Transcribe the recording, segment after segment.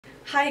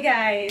Hi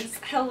guys,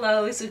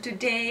 hello. So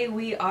today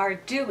we are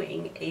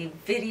doing a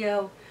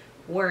video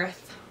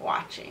worth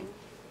watching.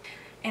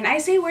 And I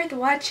say worth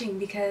watching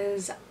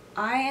because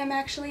I am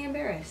actually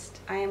embarrassed.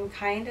 I am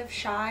kind of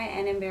shy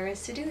and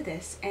embarrassed to do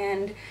this.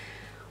 And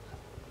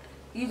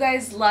you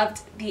guys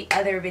loved the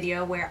other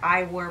video where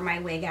I wore my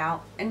wig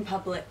out in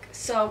public.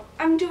 So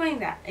I'm doing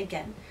that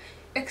again,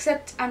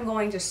 except I'm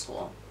going to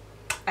school.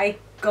 I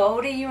go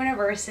to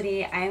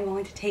university. I am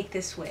going to take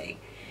this wig.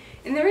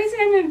 And the reason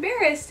I'm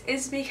embarrassed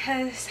is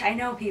because I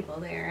know people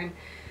there, and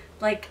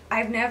like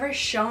I've never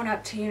shown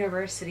up to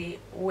university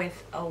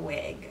with a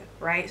wig,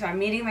 right? So I'm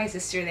meeting my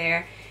sister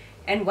there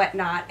and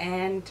whatnot,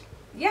 and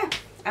yeah,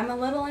 I'm a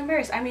little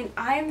embarrassed. I mean,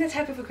 I'm the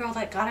type of a girl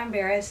that got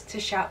embarrassed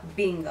to shout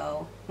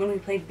bingo when we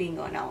played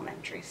bingo in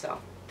elementary, so.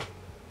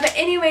 But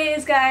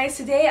anyways, guys,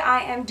 today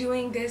I am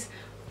doing this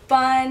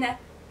fun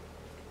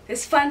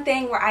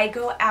thing where I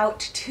go out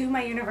to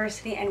my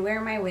university and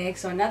wear my wig.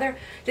 So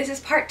this is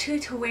part 2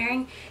 to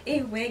wearing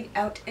a wig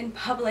out in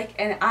public,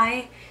 and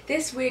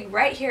this wig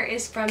right here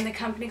is from the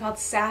company called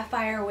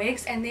Sapphire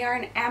Wigs, and they are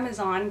an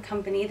Amazon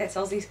company that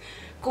sells these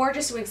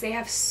gorgeous wigs. They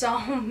have so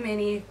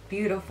many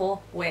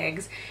beautiful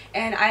wigs,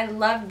 and I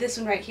love this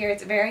one right here.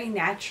 It's very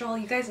natural.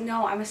 You guys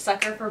know I'm a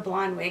sucker for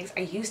blonde wigs.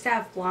 I used to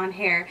have blonde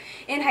hair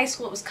in high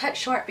school. It was cut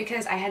short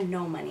because I had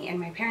no money and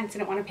my parents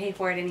didn't want to pay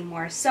for it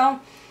anymore.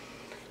 So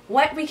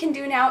what we can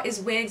do now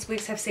is wigs.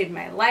 Wigs have saved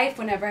my life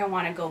whenever I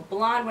want to go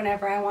blonde,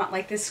 whenever I want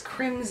like this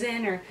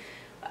crimson, or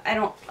I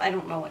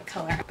don't know what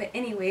color. But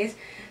anyways,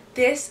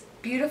 this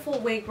beautiful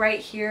wig right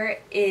here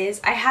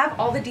I have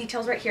all the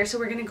details right here, so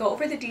we're going to go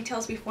over the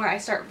details before I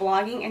start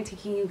vlogging and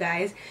taking you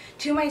guys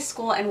to my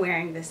school and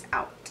wearing this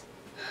out.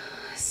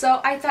 So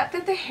I thought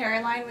that the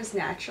hairline was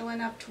natural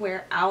enough to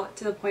wear out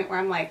to the point where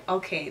I'm like,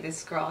 okay,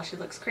 this girl, she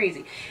looks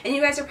crazy. And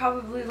you guys are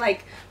probably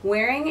like,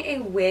 wearing a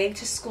wig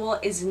to school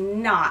is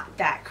not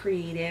that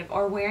creative,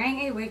 or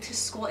wearing a wig to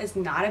school is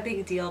not a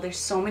big deal. There's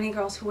so many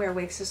girls who wear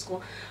wigs to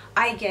school.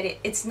 I get it.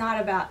 It's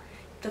not about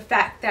the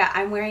fact that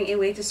I'm wearing a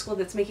wig to school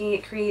that's making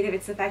it creative.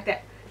 It's the fact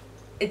that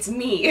it's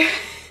me.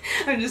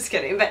 I'm just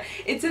kidding, but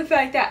it's the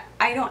fact that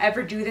I don't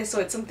ever do this,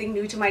 so it's something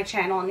new to my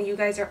channel, and you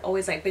guys are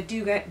always like, but do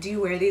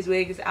you wear these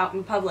wigs out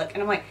in public?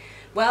 And I'm like,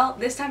 well,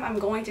 this time I'm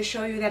going to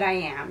show you that I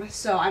am.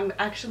 So I'm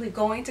actually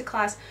going to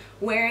class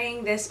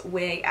wearing this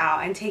wig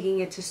out and taking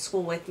it to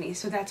school with me.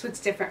 So that's what's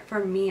different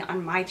for me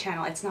on my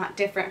channel. It's not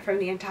different from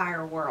the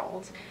entire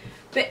world.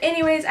 But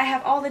anyways, I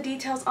have all the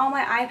details on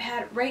my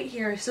iPad right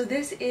here. So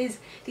this is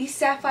the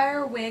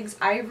Sapphire Wigs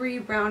Ivory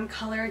Brown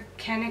Color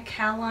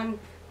Canacalon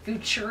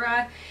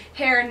Futura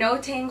hair, no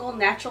tangle,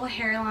 natural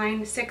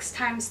hairline, 6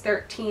 times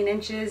 13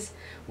 inches.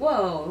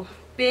 Whoa,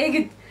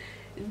 big,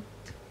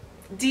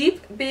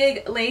 deep,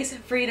 big lace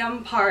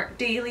freedom part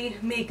daily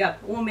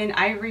makeup woman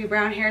ivory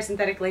brown hair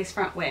synthetic lace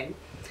front wig.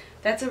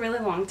 That's a really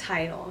long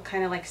title,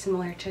 kind of like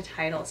similar to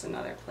titles in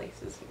other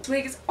places. This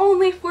wig is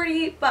only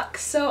 48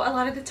 bucks, so a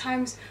lot of the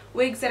times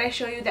wigs that I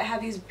show you that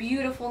have these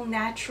beautiful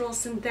natural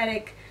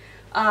synthetic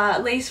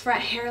lace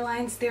front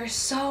hairlines, they're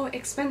so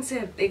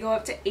expensive. They go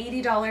up to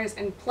 $80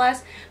 and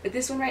plus, but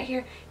this one right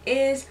here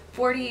is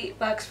 48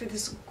 bucks for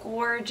this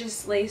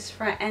gorgeous lace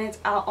front, and it's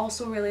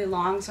also really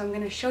long. So I'm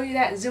going to show you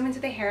that, zoom into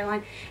the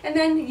hairline, and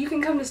then you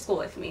can come to school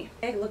with me.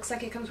 It looks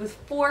like it comes with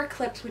 4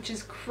 clips, which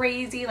is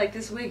crazy. Like,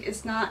 this wig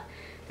is not,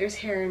 there's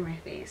hair in my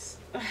face.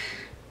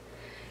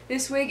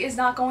 This wig is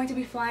not going to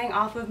be flying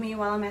off of me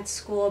while I'm at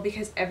school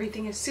because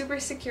everything is super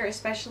secure,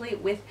 especially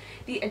with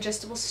the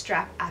adjustable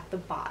strap at the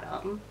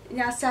bottom.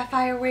 Now,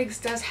 Sapphire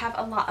Wigs does have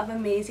a lot of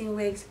amazing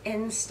wigs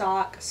in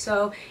stock,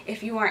 so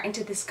if you aren't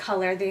into this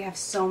color, they have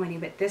so many,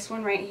 but this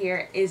one right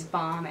here is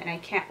bomb, and I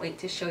can't wait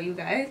to show you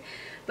guys.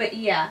 But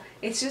yeah,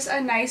 it's just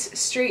a nice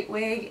straight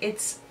wig.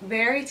 It's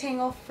very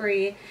tangle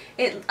free.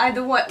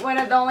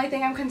 The only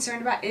thing I'm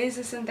concerned about is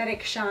the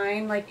synthetic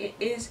shine. Like, it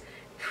is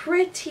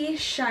pretty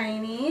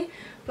shiny,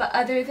 but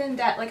other than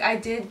that, like, I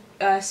did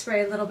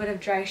spray a little bit of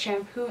dry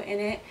shampoo in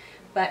it,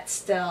 but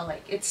still,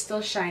 like, it's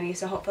still shiny.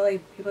 So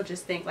hopefully people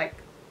just think like,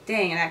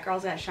 dang, that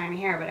girl's got shiny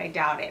hair, but I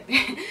doubt it.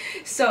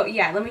 So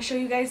yeah, let me show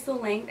you guys the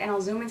length, and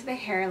I'll zoom into the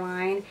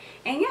hairline.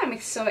 And yeah, I'm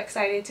so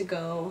excited to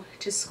go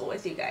to school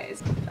with you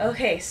guys.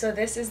 Okay, so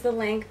this is the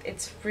length.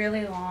 It's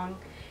really long.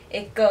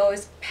 It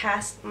goes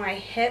past my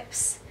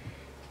hips.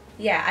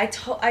 Yeah,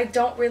 I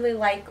don't really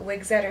like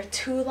wigs that are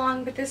too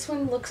long, but this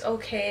one looks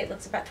okay. It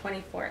looks about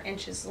 24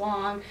 inches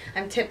long.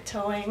 I'm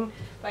tiptoeing,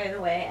 by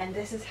the way, and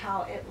this is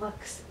how it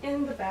looks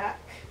in the back.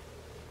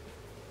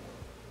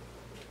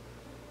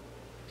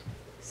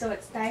 So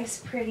it's nice,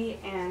 pretty,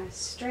 and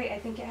straight. I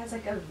think it has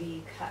like a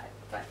V cut,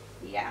 but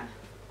yeah.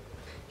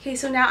 Okay,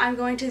 so now I'm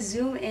going to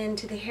zoom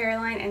into the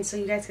hairline, and so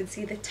you guys can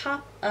see the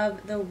top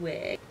of the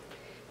wig.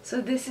 So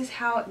this is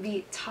how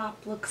the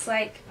top looks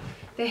like.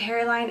 The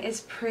hairline is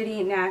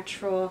pretty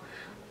natural.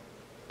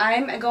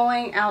 I'm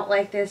going out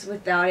like this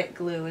without it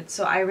glued,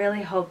 so I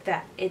really hope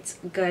that it's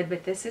good,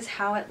 but this is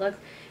how it looks.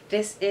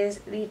 This is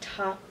the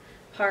top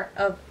part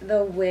of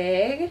the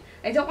wig.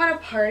 I don't want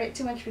to part it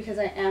too much because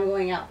I am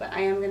going out, but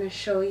I am going to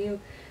show you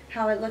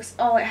how it looks.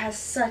 Oh, it has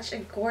such a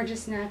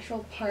gorgeous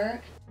natural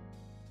part.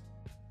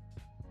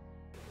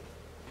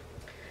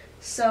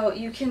 So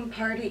you can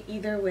part it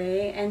either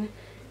way, and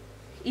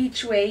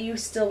each way you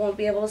still won't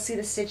be able to see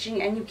the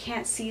stitching, and you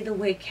can't see the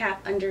wig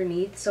cap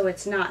underneath, so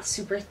it's not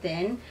super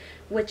thin,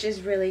 which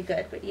is really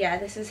good. But yeah,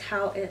 this is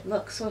how it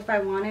looks. So if I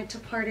wanted to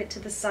part it to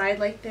the side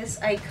like this,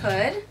 I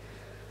could.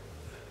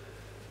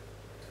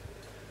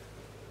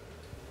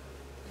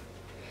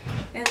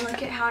 And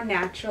look at how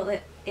natural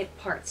it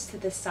parts to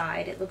the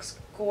side. It looks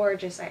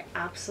gorgeous. I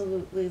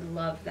absolutely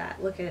love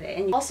that. Look at it.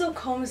 And it also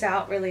combs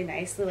out really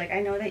nicely. Like,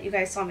 I know that you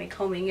guys saw me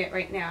combing it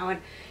right now,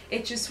 and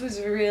it just was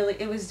really,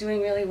 it was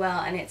doing really well,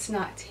 and it's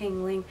not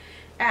tingling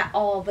at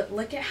all. But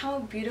look at how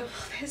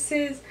beautiful this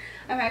is.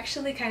 I'm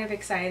actually kind of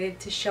excited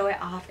to show it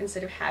off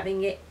instead of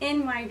having it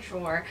in my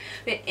drawer.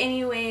 But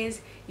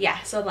anyways,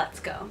 yeah, so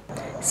let's go.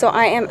 So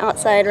I am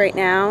outside right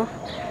now,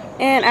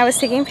 and I was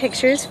taking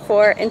pictures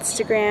for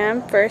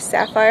Instagram for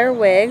Sapphire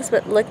Wigs,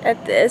 but look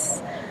at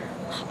this.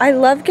 I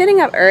love getting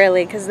up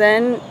early because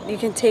then you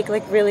can take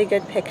like really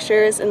good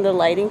pictures and the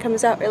lighting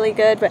comes out really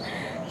good, but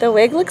the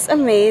wig looks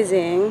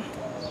amazing.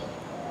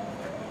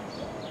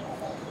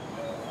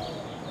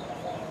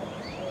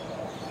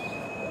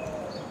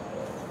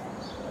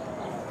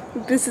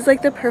 This is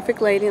like the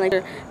perfect lighting.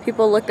 Like,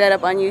 people look that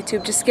up on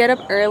YouTube. Just get up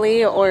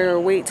early or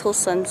wait till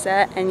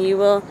sunset and you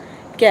will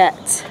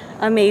get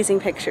amazing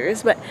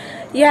pictures. But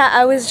yeah,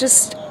 I was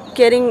just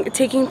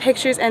taking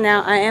pictures, and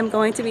now I am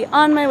going to be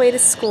on my way to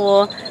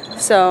school.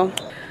 So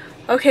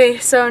okay,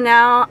 so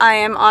now I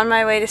am on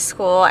my way to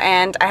school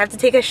and I have to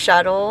take a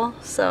shuttle.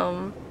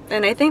 So,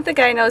 and I think the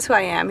guy knows who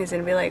I am. He's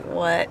gonna be like,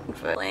 what?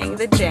 Playing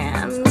the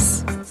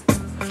jams.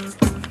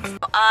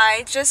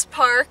 I just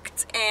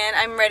parked and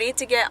I'm ready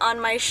to get on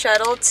my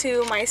shuttle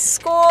to my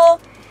school.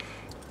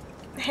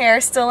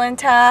 Hair still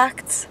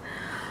intact.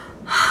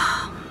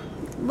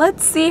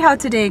 Let's see how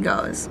today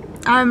goes.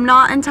 I'm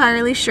not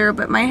entirely sure,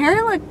 but my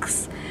hair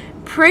looks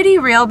pretty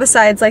real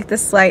besides like the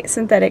slight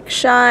synthetic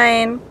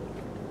shine.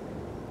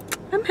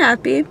 I'm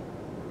happy.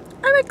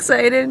 I'm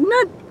excited.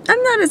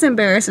 I'm not as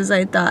embarrassed as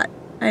I thought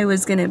I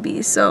was gonna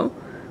be, so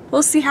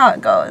we'll see how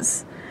it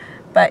goes.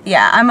 But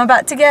yeah, I'm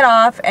about to get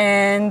off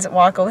and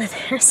walk over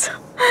there, so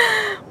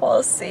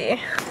we'll see.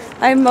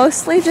 I'm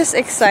mostly just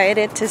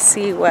excited to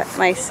see what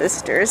my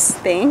sisters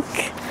think.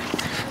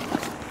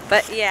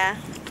 But yeah,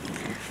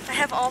 I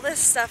have all this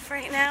stuff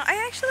right now.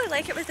 I actually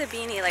like it with a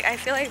beanie. Like, I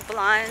feel like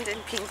blonde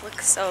and pink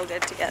look so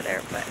good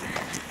together. But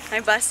my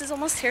bus is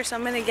almost here, so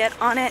I'm gonna get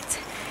on it.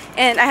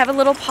 And I have a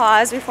little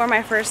pause before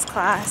my first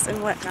class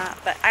and whatnot.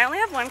 But I only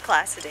have one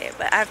class a day,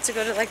 but I have to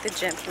go to like the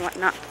gym and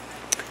whatnot.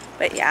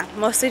 But yeah,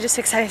 mostly just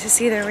excited to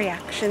see their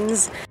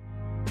reactions.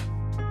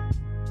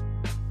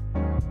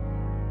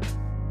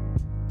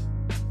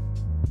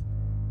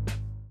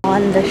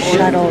 On the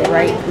shuttle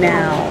right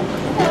now,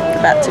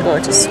 about to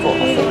go to school.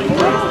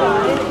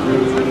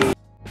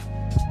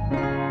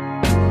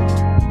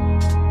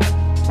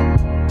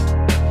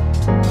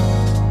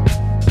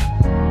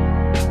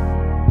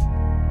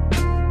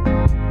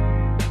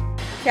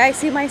 Yeah, I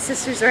see my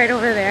sisters right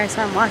over there,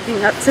 so I'm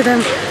walking up to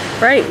them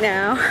right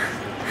now.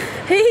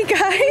 Hey guys!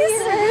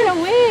 Right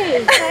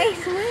away!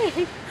 Nice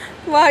wig!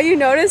 Wow, you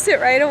noticed it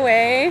right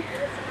away?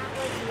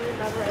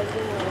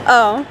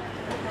 Oh,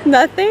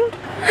 nothing?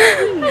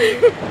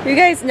 You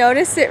guys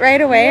noticed it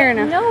right away or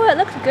no? No, it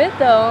looks good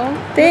though.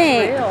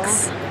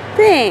 Thanks.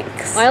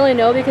 Thanks. I only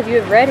know because you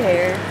have red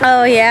hair.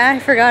 Oh yeah, I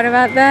forgot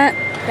about that.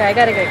 Okay, I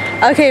gotta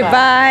go. Okay,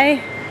 bye.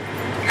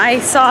 I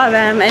saw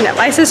them, and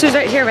my sister's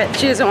right here, but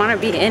she doesn't want to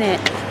be in it.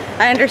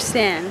 I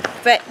understand,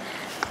 but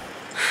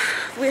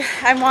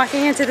I'm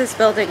walking into this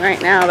building right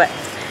now, but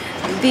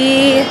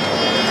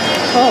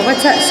oh,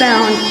 what's that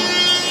sound?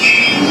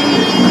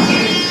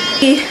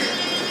 The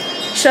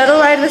shuttle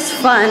ride was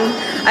fun.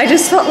 I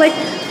just felt like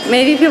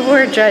maybe people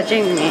were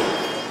judging me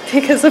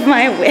because of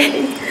my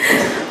wig,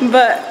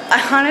 but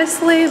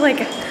honestly,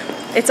 like,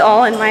 it's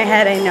all in my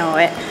head, I know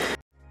it.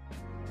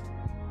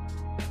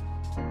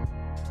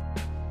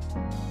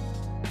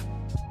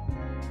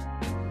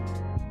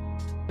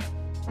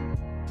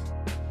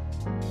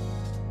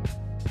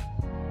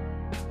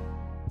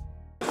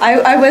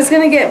 I was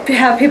gonna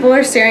have people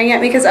are staring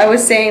at me because I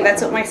was saying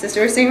that's what my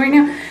sister was saying right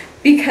now,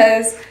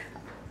 because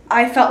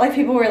I felt like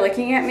people were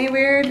looking at me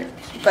weird,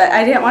 but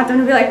I didn't want them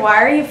to be like,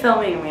 why are you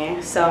filming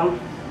me? So,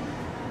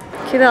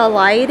 okay, the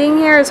lighting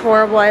here is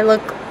horrible. I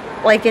look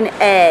like an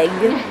egg.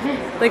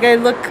 Like, I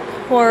look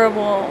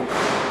horrible.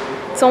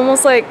 It's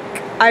almost like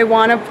I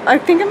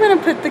think I'm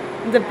gonna put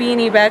the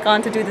beanie back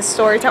on to do the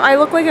story time. I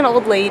look like an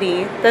old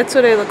lady. That's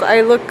what I look like.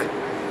 I look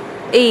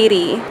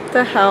 80.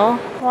 The hell?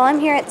 While I'm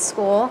here at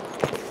school,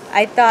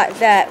 I thought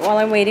that while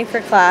I'm waiting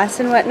for class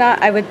and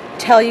whatnot, I would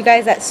tell you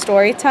guys that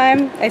story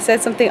time. I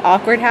said something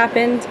awkward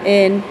happened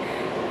in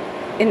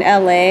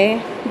LA.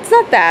 It's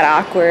not that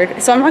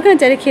awkward, so I'm not going to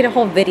dedicate a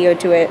whole video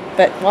to it,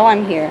 but while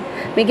I'm here,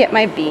 let me get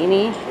my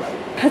beanie.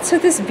 Let's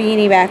put this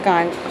beanie back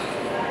on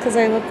because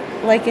I look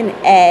like an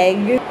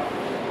egg.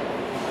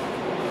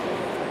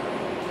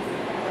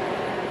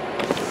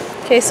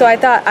 Okay, so I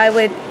thought I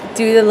would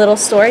do the little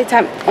story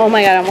time. Oh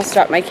my god, I almost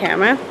dropped my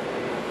camera.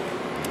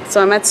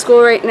 So I'm at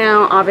school right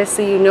now.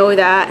 Obviously, you know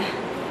that.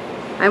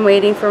 I'm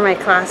waiting for my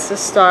class to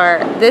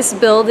start. This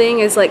building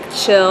is like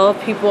chill.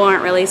 People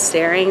aren't really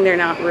staring. They're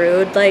not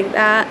rude like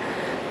that.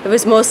 It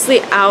was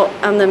mostly out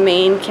on the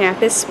main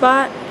campus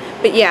spot.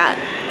 But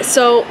yeah,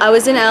 so I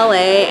was in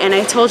LA and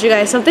I told you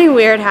guys something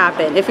weird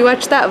happened. If you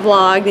watched that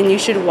vlog, then you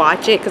should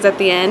watch it, because at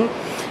the end,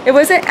 it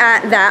wasn't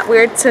that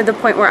weird to the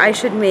point where I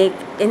should make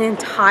an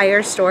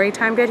entire story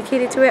time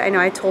dedicated to it. I know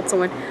I told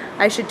someone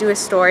I should do a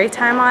story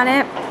time on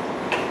it,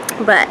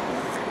 but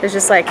it's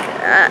just like,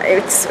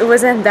 it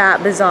wasn't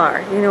that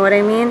bizarre, you know what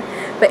I mean?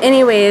 But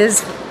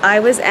anyways, I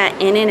was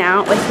at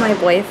In-N-Out with my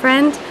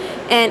boyfriend,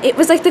 and it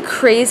was like the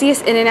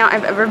craziest In-N-Out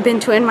I've ever been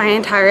to in my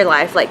entire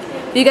life. Like,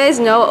 if you guys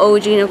know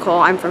OG Nicole,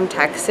 I'm from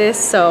Texas,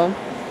 so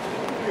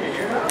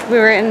we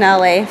were in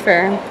LA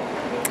for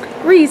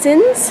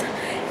reasons.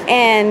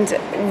 And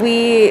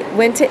we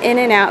went to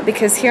In-N-Out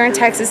because here in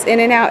Texas,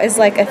 In-N-Out is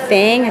like a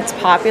thing. It's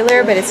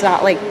popular, but it's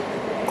not like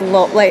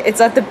it's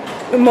not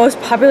the most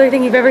popular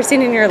thing you've ever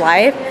seen in your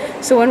life.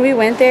 So when we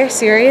went there,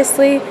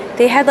 seriously,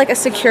 they had like a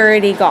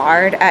security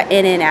guard at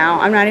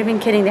In-N-Out. I'm not even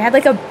kidding. They had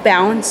like a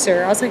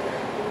bouncer. I was like,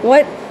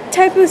 what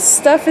type of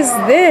stuff is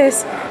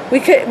this?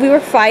 We were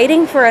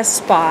fighting for a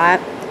spot.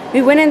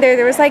 We went in there.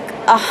 There was like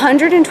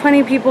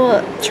 120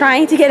 people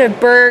trying to get a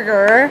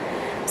burger.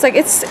 It's like,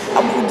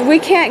 we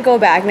can't go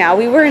back now.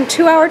 We were in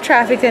 2-hour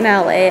traffic in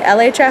LA.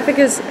 LA traffic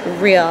is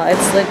real.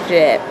 It's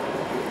legit.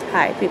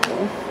 Hi, people.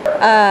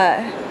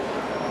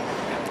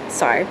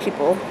 Sorry,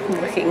 people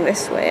looking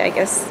this way. I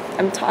guess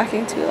I'm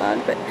talking too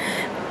loud, but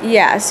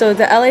yeah, so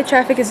the LA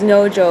traffic is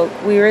no joke.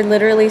 We were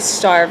literally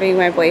starving,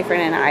 my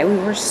boyfriend and I. We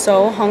were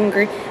so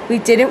hungry. We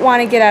didn't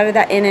want to get out of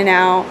that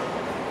In-N-Out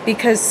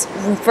because,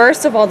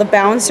 first of all, the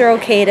bouncer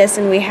okayed us,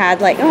 and we had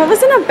like, oh, it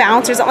wasn't a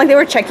bouncer. It's not like they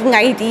were checking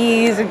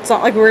IDs. It's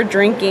not like we were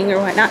drinking or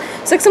whatnot.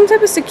 It's like some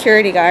type of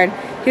security guard.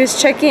 He was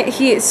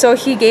checking. So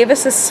he gave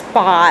us a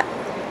spot,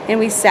 and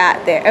we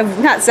sat there.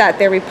 Not sat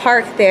there. We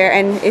parked there,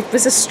 and it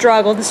was a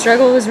struggle. The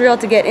struggle was real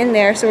to get in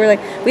there. So we're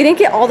like, we didn't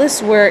get all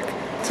this work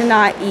to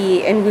not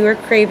eat, and we were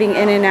craving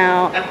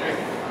In-N-Out.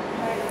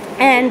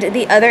 And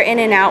the other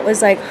In-N-Out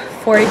was like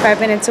 45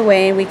 minutes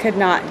away, and we could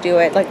not do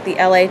it. Like the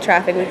LA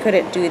traffic, we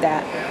couldn't do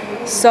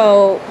that.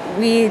 So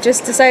we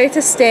just decided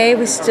to stay.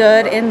 We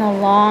stood in the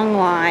long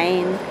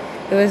line.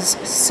 It was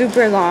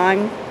super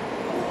long.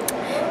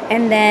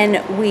 And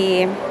then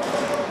we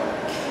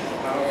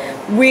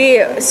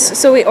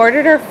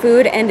ordered our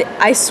food, and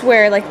I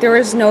swear, like, there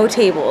was no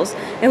tables.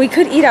 And we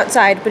could eat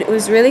outside, but it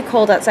was really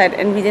cold outside,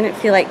 and we didn't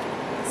feel like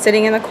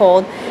sitting in the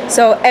cold.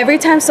 So every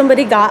time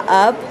somebody got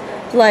up,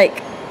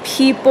 like,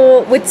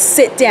 people would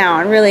sit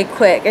down really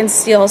quick and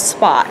steal a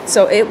spot.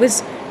 So it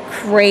was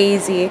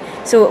crazy.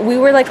 So we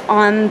were like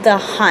on the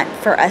hunt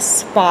for a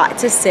spot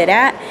to sit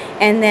at,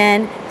 and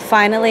then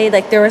finally,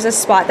 like, there was a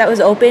spot that was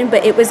open,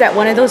 but it was at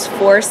one of those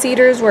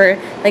 4-seaters where,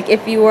 like,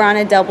 if you were on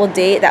a double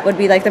date, that would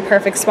be like the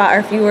perfect spot, or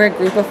if you were a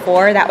group of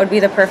 4, that would be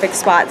the perfect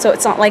spot. So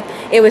it's not like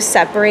it was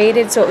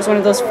separated, so it was one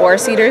of those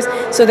 4-seaters.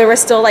 So there were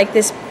still like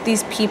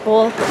these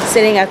people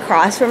sitting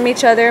across from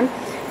each other.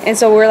 And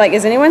so we're like,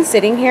 is anyone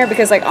sitting here?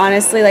 Because, like,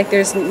 honestly, like,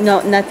 there's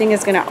nothing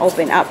is gonna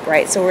open up,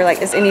 right? So we're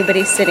like, is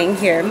anybody sitting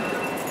here?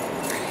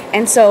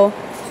 And so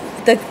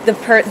there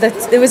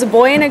was a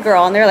boy and a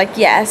girl, and they're like,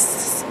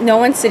 yes, no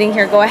one's sitting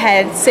here, go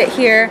ahead, sit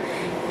here.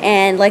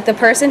 And like the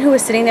person who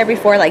was sitting there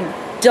before, like,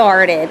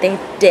 darted, they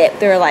dipped,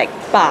 they were like,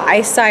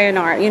 bye,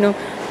 sayonara, you know,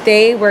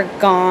 they were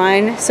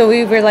gone. So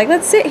we were like,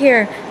 let's sit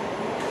here.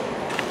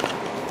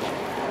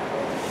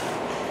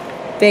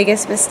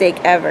 Biggest mistake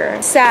ever.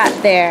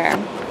 Sat there.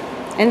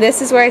 And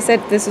this is where I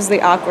said this was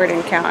the awkward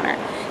encounter.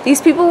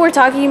 These people were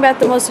talking about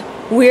the most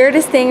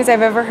weirdest things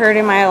I've ever heard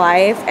in my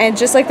life, and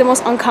just like the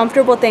most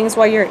uncomfortable things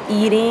while you're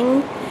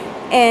eating.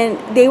 And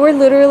they were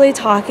literally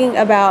talking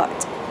about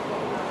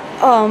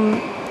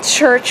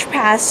church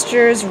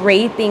pastors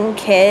raping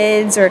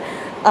kids, or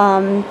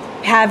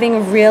having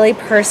a really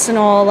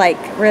personal, like,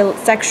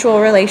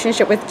 sexual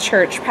relationship with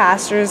church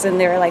pastors. And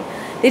they were like,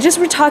 they just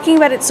were talking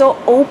about it so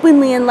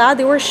openly and loud.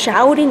 They were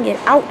shouting it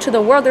out to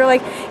the world. They're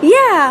like,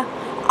 yeah,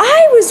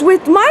 I was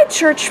with my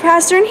church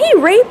pastor and he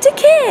raped a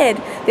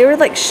kid. They were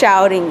like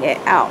shouting it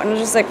out, and I was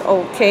just like,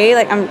 okay,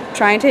 like, I'm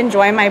trying to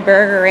enjoy my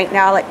burger right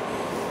now. Like,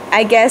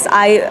 I guess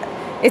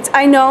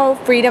I know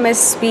freedom is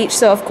speech,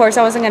 so of course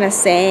I wasn't gonna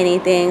say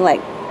anything.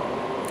 Like,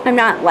 I'm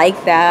not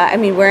like that. I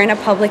mean, we're in a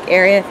public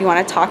area. If you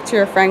want to talk to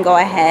your friend, go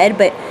ahead.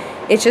 But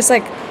it's just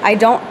like,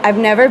 I've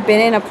never been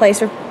in a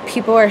place where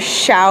people are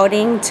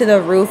shouting to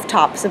the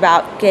rooftops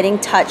about getting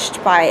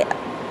touched by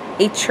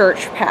a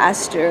church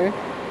pastor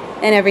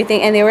and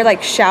everything. And they were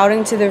like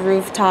shouting to the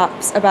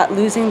rooftops about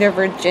losing their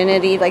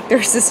virginity. Like,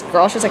 there's this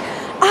girl, she was like,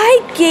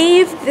 I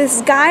gave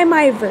this guy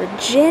my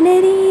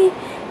virginity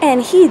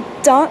and he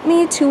dumped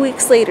me 2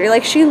 weeks later.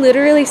 Like, she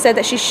literally said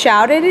that. She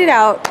shouted it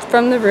out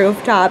from the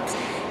rooftops.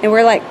 And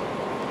we're like,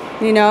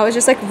 you know, it was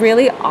just like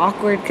really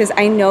awkward, because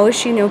I know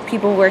she knew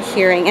people were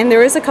hearing. And there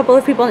was a couple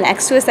of people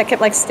next to us that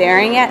kept like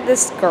staring at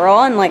this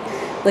girl, and like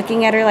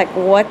looking at her like,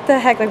 what the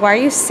heck? Like, why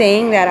are you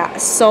saying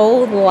that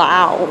so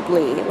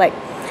loudly? Like,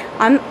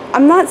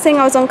 I'm not saying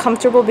I was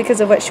uncomfortable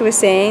because of what she was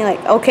saying.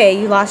 Like, okay,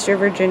 you lost your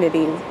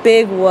virginity.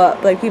 Big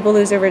whoop. Like, people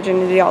lose their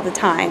virginity all the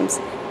times.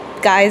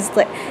 Guys,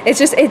 like, it's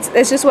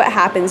just what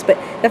happens. But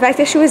the fact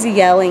that she was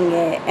yelling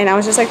it, and I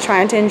was just like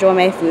trying to enjoy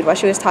my food while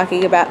she was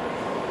talking about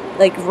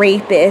like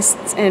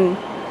rapists and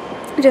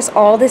just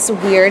all this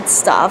weird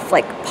stuff,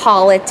 like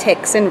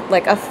politics and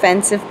like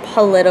offensive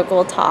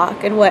political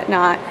talk and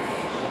whatnot.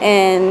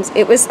 And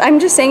it was,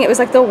 I'm just saying, it was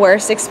like the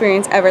worst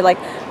experience ever. Like,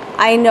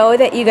 I know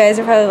that you guys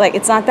are probably like,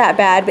 it's not that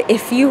bad, but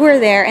if you were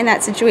there in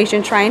that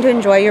situation trying to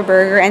enjoy your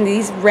burger and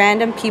these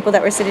random people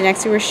that were sitting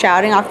next to you were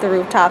shouting off the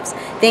rooftops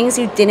things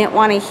you didn't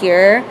want to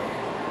hear,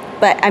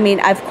 but I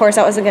mean, of course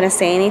I wasn't going to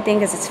say anything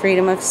because it's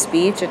freedom of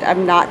speech, and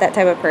I'm not that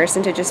type of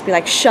person to just be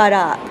like, shut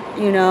up,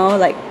 you know,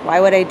 like, why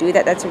would I do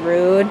that? That's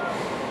rude.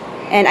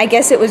 And I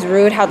guess it was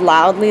rude how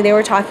loudly they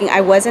were talking.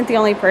 I wasn't the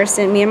only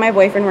person, me and my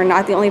boyfriend were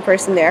not the only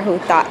person there who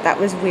thought that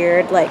was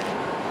weird. Like,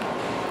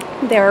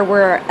 there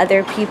were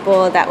other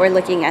people that were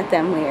looking at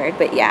them weird,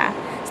 but yeah.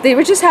 So they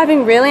were just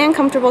having really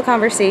uncomfortable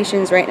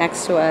conversations right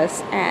next to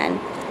us and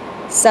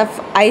stuff.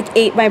 I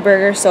ate my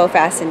burger so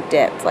fast and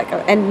dipped, like,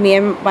 and me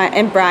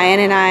and Brian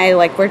and I,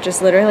 like, were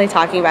just literally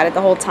talking about it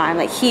the whole time.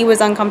 Like, he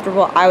was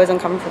uncomfortable, I was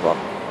uncomfortable.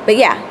 But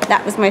yeah,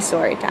 that was my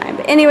story time.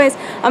 But anyways,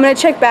 I'm gonna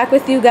check back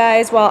with you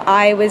guys while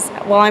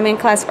I'm in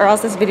class, or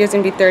else this video is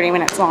gonna be 30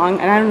 minutes long,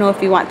 and I don't know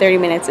if you want 30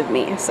 minutes of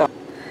me.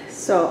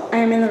 So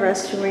I'm in the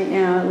restroom right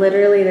now.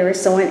 Literally, there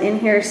was someone in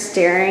here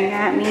staring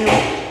at me,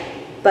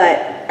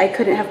 but I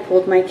couldn't have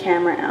pulled my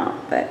camera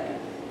out. But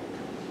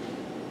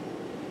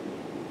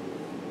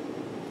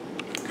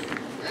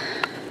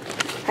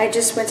I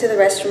just went to the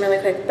restroom really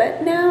quick.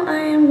 But now I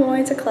am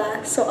going to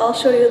class, so I'll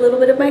show you a little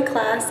bit of my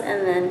class,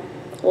 and then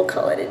we'll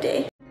call it a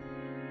day.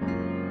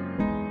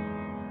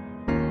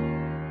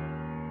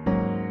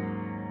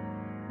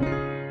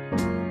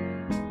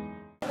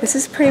 This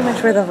is pretty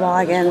much where the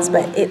vlog ends,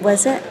 but it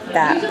wasn't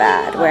that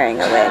bad wearing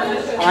a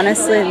wig.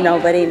 Honestly,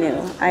 nobody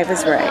knew. I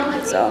was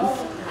right. So,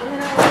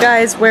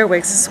 guys, wear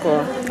wigs to school.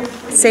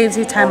 It saves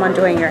you time on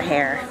doing your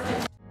hair.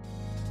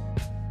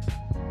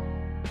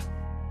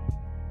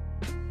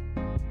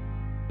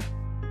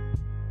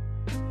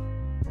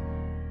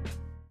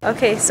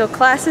 Okay, so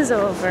class is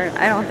over.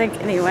 I don't think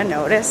anyone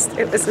noticed.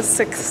 It was a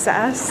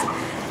success.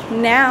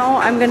 Now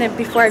I'm gonna,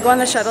 before I go on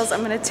the shuttles,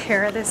 I'm gonna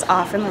tear this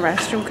off in the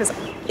restroom because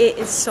it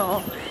is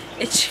so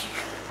itchy.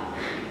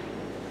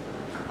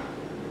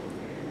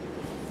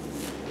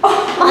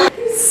 Oh, I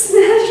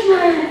smashed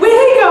my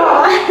wig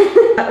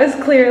off! That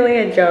was clearly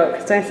a joke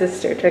because my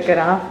sister took it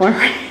off for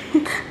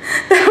me.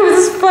 That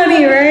was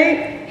funny,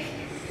 right?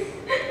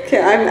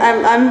 Okay,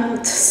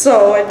 I'm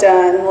so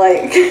done,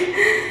 like,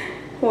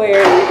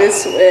 wearing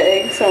this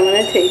wig, so I'm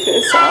gonna take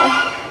this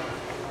off.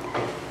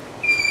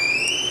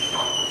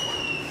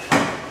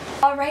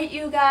 Alright,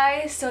 you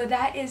guys, so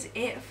that is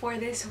it for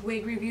this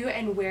wig review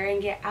and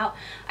wearing it out.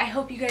 I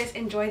hope you guys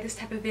enjoyed this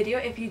type of video.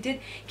 If you did,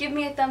 give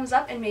me a thumbs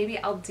up and maybe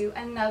I'll do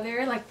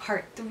another, like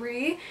part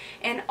 3.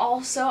 And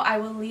also, I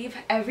will leave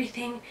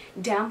everything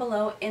down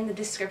below in the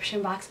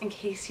description box in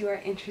case you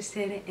are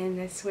interested in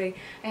this wig.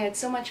 I had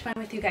so much fun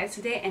with you guys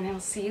today, and I'll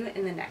see you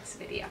in the next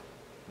video.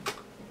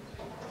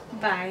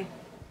 Bye.